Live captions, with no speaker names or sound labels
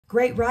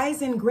Great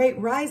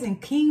rising,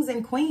 kings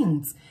and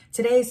queens.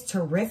 Today's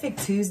terrific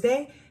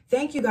Tuesday.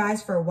 Thank you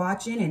guys for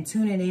watching and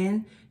tuning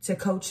in to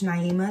Coach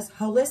Naima's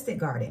Holistic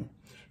Garden.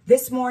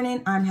 This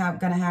morning, I'm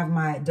gonna have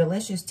my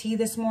delicious tea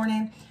this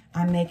morning.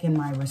 I'm making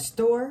my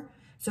Restore.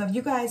 So if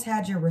you guys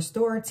had your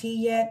Restore tea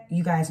yet,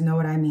 you guys know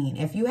what I mean.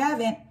 If you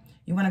haven't,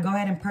 you wanna go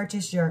ahead and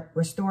purchase your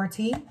Restore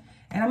tea.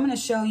 And I'm gonna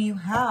show you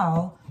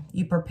how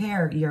you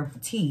prepare your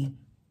tea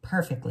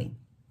perfectly.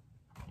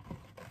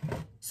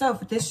 So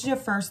if this is your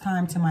first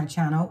time to my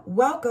channel,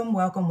 welcome.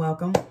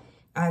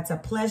 It's a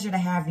pleasure to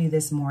have you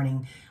this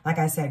morning. Like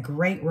I said,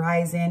 great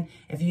rising.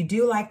 If you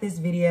do like this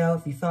video,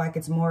 if you feel like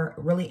it's more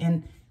really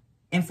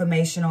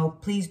informational,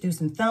 please do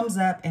some thumbs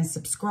up and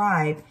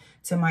subscribe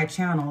to my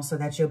channel so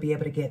that you'll be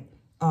able to get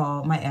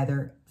all my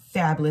other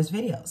fabulous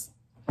videos.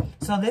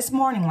 So this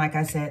morning, like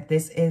I said,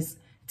 this is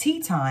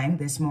tea time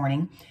this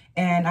morning,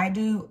 and I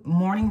do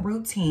morning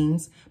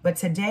routines, but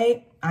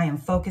today I am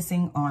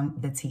focusing on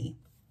the tea.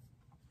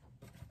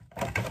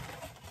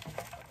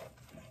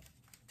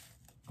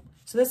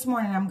 So this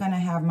morning, I'm going to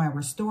have my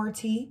Restore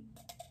tea.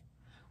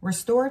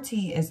 Restore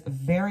tea is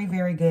very,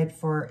 very good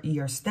for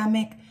your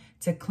stomach,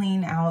 to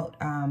clean out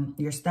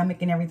your stomach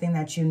and everything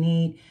that you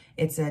need.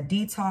 It's a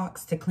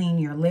detox to clean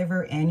your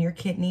liver and your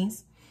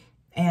kidneys.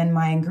 And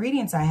my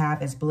ingredients I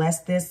have is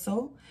blessed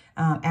thistle,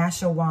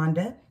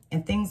 ashwagandha,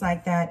 and things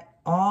like that,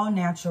 all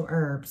natural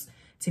herbs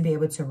to be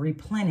able to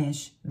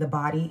replenish the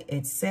body,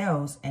 its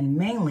cells, and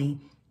mainly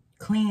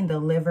clean the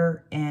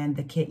liver and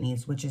the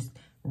kidneys, which is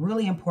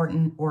really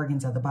important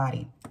organs of the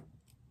body.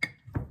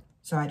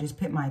 So I just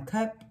put my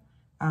cup,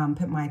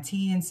 put my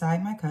tea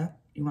inside my cup.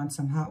 You want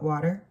some hot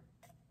water.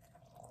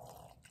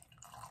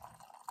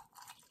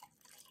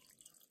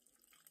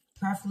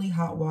 Preferably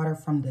hot water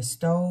from the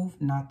stove,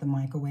 not the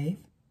microwave.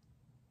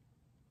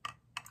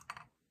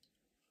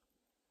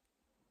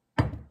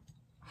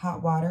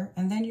 Hot water,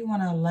 and then you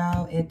want to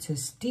allow it to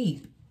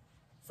steep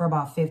for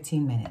about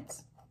 15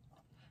 minutes.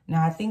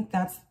 Now, I think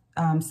that's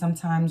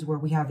sometimes where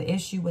we have the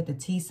issue with the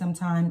tea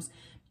sometimes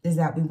is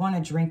that we want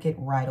to drink it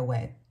right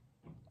away.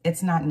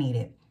 It's not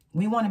needed.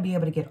 We want to be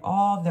able to get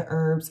all the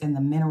herbs and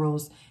the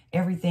minerals,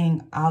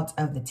 everything out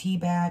of the tea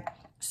bag.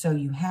 So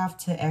you have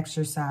to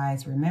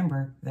exercise,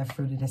 remember, the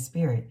fruit of the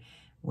spirit,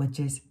 which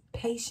is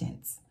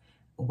patience.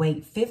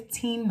 Wait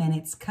 15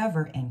 minutes,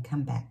 cover, and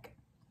come back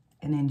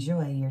and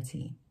enjoy your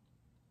tea.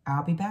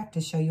 I'll be back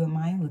to show you what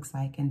mine looks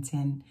like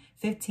in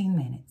 15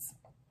 minutes.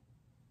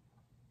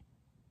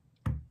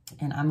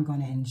 And I'm going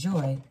to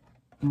enjoy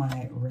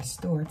my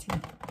Restore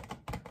tea.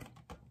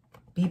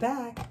 Be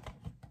back.